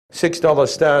$6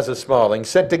 Stars Are Smiling.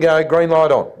 Set to go, green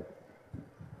light on.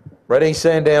 Ready,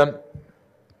 Sandown.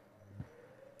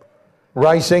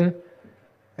 Racing.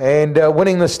 And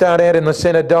winning the start out in the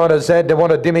centre, Dinah Zad.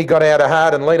 Dewana Dimmy got out of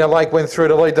hard, and Lena Lake went through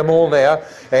to lead them all now.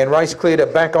 And race cleared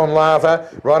it back on Lava.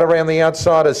 Right around the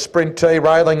outside is Sprint T,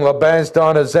 railing Labaz,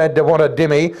 Dinah Zad, Dewana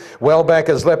Dimmy. Well back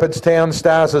as Leopardstown,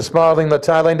 Stars Are Smiling, the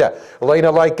tail ender.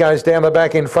 Lena Lake goes down the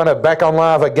back in front of back on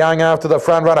Lava, going after the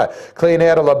front runner. Clear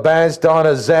now to Labaz,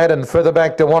 Dinah Zad, and further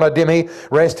back Dewana Dimmy.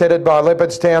 Rest headed by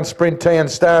Leopardstown, Sprint T,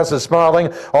 and Stars Are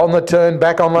Smiling. On the turn,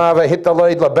 back on Lava, hit the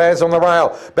lead. Labaz on the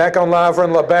rail. Back on Lava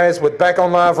and Labaz with back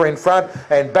on Lava in front,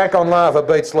 and back on Lava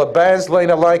beats Labaz,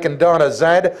 Lena Lake and Dinah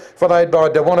Zad, followed by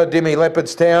Dewana Dimmy,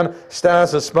 Leopardstown,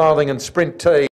 Stars Are Smiling and Sprint T.